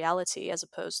just be the reality as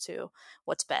opposed to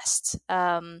what's best.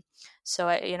 So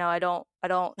I don't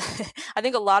I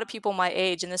think a lot of people my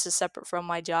age, and this is separate from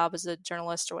my job as a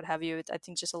journalist or what have you, I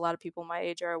think just a lot of people my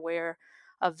age are aware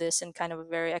of this in kind of a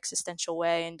very existential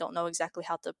way and don't know exactly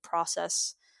how to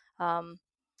process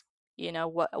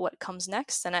what comes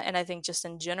next. And I think just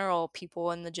in general, people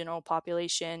in the general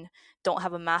population don't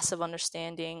have a massive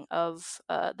understanding of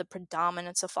the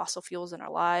predominance of fossil fuels in our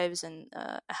lives, and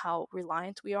how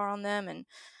reliant we are on them, and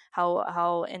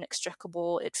how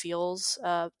inextricable it feels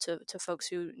to folks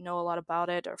who know a lot about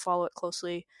it or follow it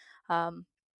closely.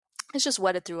 It's just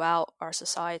wedded throughout our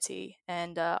society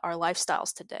and our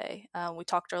lifestyles today. We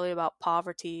talked earlier about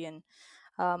poverty and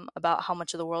about how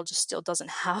much of the world just still doesn't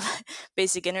have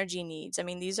basic energy needs. I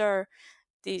mean,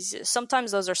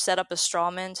 sometimes those are set up as straw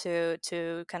men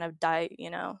to kind of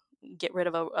get rid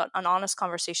of an honest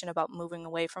conversation about moving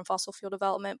away from fossil fuel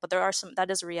development. But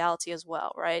that is a reality as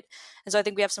well, right? And so I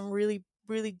think we have some really,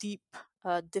 really deep,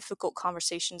 difficult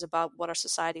conversations about what our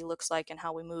society looks like and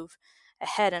how we move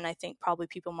ahead. And I think probably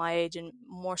people my age, and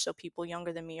more so people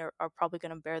younger than me, are probably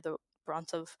going to bear the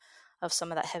brunt of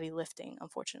some of that heavy lifting,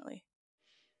 unfortunately.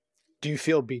 Do you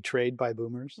feel betrayed by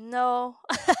boomers? No,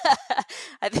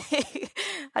 I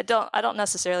don't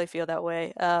necessarily feel that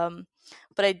way.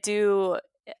 But I do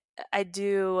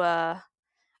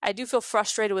feel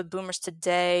frustrated with boomers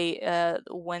today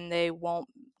when they won't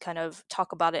kind of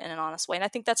talk about it in an honest way. And I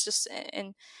think that's just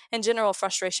in general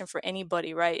frustration for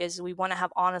anybody, right? Is we want to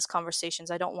have honest conversations.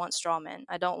 I don't want straw men.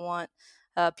 I don't want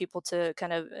people to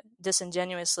kind of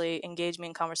disingenuously engage me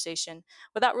in conversation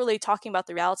without really talking about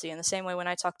the reality. In the same way, when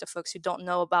I talk to folks who don't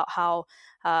know about how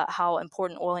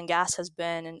important oil and gas has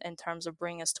been in terms of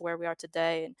bringing us to where we are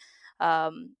today, and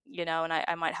and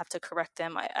I might have to correct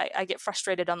them. I get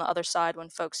frustrated on the other side when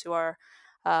folks who are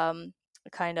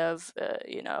kind of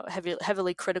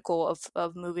heavily critical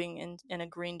of moving in a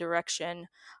green direction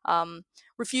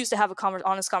refuse to have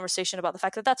honest conversation about the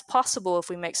fact that that's possible if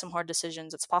we make some hard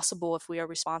decisions. It's possible if we are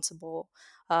responsible.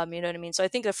 You know what I mean? So I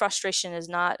think the frustration is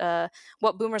not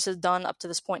what boomers have done up to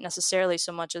this point necessarily,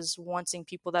 so much as wanting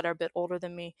people that are a bit older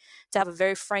than me to have a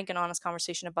very frank and honest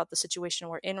conversation about the situation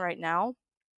we're in right now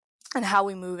and how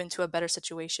we move into a better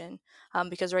situation.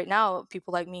 Because right now,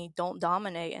 people like me don't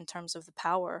dominate in terms of the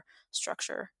power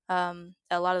structure. A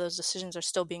lot of those decisions are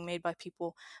still being made by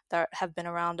people that have been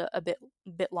around a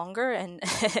bit longer and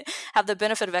have the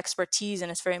benefit of expertise.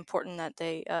 And it's very important that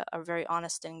they are very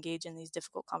honest and engage in these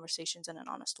difficult conversations in an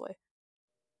honest way.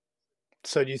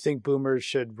 So do you think boomers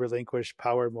should relinquish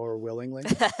power more willingly?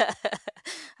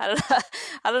 I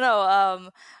don't know.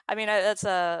 I mean, that's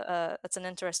an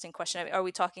interesting question. I mean, are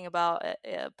we talking about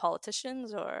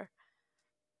politicians or?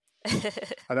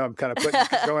 I know I'm kind of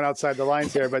going outside the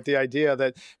lines here, but the idea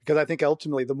that, because I think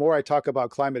ultimately the more I talk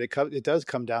about climate, it does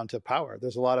come down to power.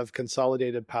 There's a lot of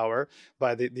consolidated power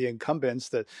by the incumbents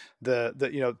that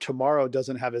tomorrow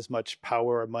doesn't have as much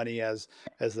power or money as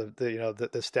the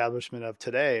establishment of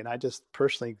today. And I just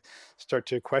personally start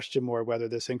to question more whether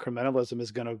this incrementalism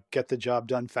is going to get the job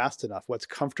done fast enough. What's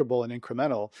comfortable and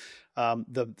incremental.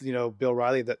 Bill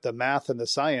Riley, that the math and the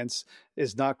science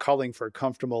is not calling for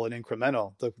comfortable and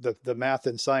incremental. The math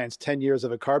and science, 10 years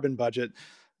of a carbon budget.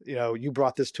 You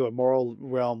brought this to a moral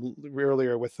realm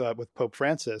earlier with Pope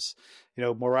Francis.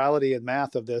 Morality and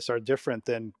math of this are different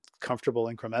than comfortable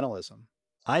incrementalism.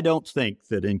 I don't think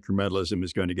that incrementalism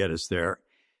is going to get us there,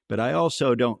 but I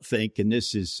also don't think, and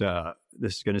this is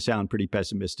going to sound pretty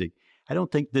pessimistic, I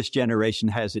don't think this generation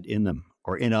has it in them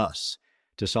or in us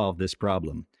to solve this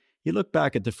problem. You look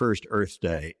back at the first Earth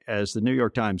Day, as the New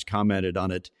York Times commented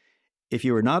on it, if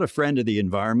you were not a friend of the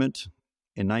environment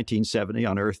in 1970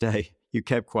 on Earth Day, you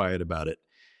kept quiet about it.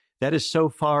 That is so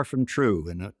far from true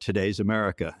in today's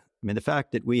America. I mean, the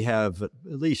fact that we have at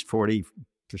least 40%,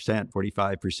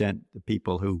 45% of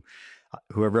people who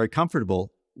are very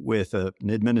comfortable with an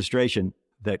administration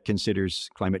that considers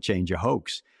climate change a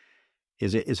hoax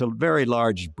is a very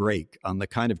large break on the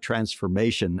kind of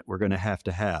transformation that we're going to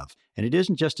have. And it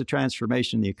isn't just a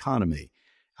transformation in the economy.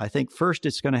 I think first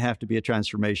it's going to have to be a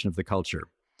transformation of the culture.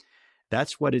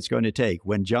 That's what it's going to take.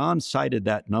 When John cited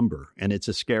that number, and it's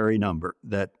a scary number,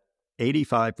 that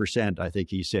 85%, I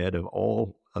think he said, of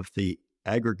all of the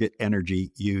aggregate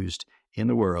energy used in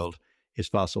the world is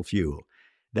fossil fuel.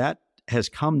 That has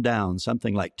come down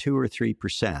something like 2 or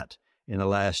 3% in the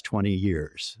last 20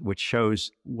 years, which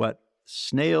shows what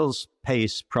snail's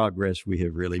pace progress we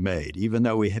have really made. Even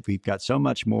though we've got so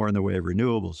much more in the way of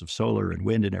renewables, of solar and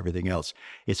wind and everything else,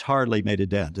 it's hardly made a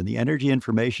dent. And the Energy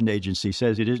Information Agency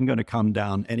says it isn't going to come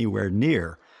down anywhere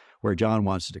near where John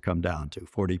wants it to come down to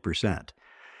 40%.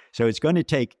 So it's going to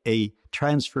take a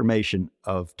transformation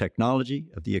of technology,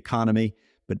 of the economy,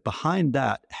 but behind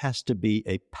that has to be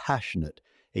a passionate,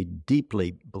 a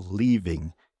deeply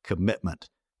believing commitment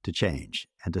to change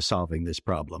and to solving this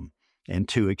problem and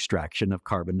to extraction of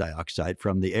carbon dioxide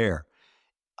from the air.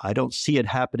 I don't see it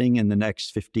happening in the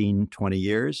next 15, 20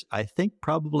 years. I think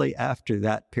probably after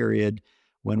that period,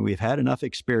 when we've had enough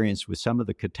experience with some of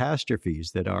the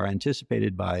catastrophes that are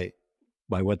anticipated by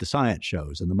what the science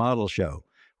shows and the models show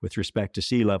with respect to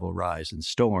sea level rise and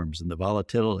storms and the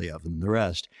volatility of them and the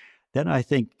rest, then I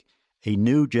think a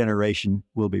new generation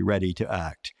will be ready to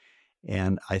act.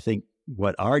 And I think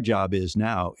what our job is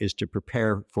now is to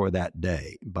prepare for that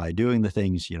day by doing the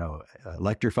things,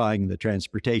 electrifying the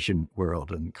transportation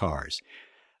world and cars,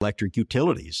 electric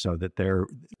utilities so that they're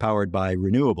powered by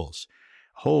renewables,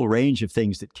 a whole range of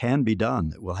things that can be done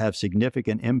that will have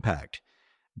significant impact.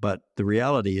 But the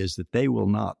reality is that they will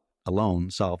not alone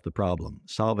solve the problem.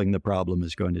 Solving the problem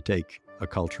is going to take a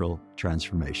cultural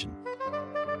transformation.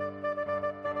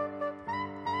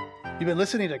 You've been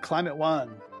listening to Climate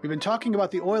One. We've been talking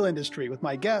about the oil industry with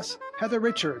my guest, Heather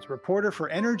Richards, reporter for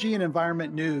Energy and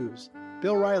Environment News,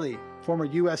 Bill Riley, former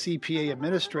U.S. EPA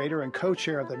administrator and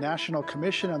co-chair of the National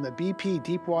Commission on the BP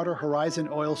Deepwater Horizon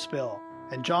oil spill,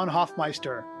 and John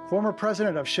Hofmeister, former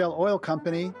president of Shell Oil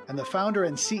Company and the founder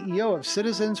and CEO of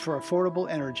Citizens for Affordable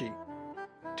Energy.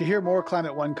 To hear more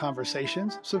Climate One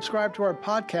conversations, subscribe to our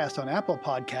podcast on Apple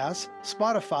Podcasts,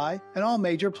 Spotify, and all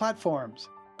major platforms.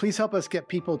 Please help us get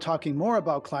people talking more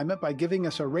about climate by giving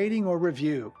us a rating or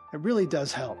review. It really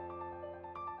does help.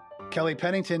 Kelly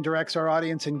Pennington directs our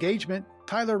audience engagement.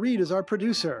 Tyler Reed is our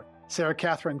producer. Sarah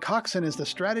Catherine Coxon is the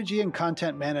strategy and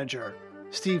content manager.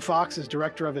 Steve Fox is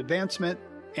director of advancement.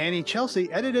 Annie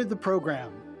Chelsea edited the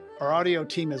program. Our audio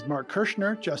team is Mark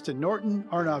Kirshner, Justin Norton,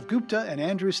 Arnav Gupta, and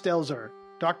Andrew Stelzer.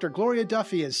 Dr. Gloria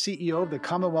Duffy is CEO of the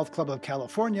Commonwealth Club of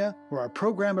California, where our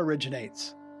program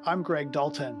originates. I'm Greg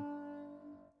Dalton.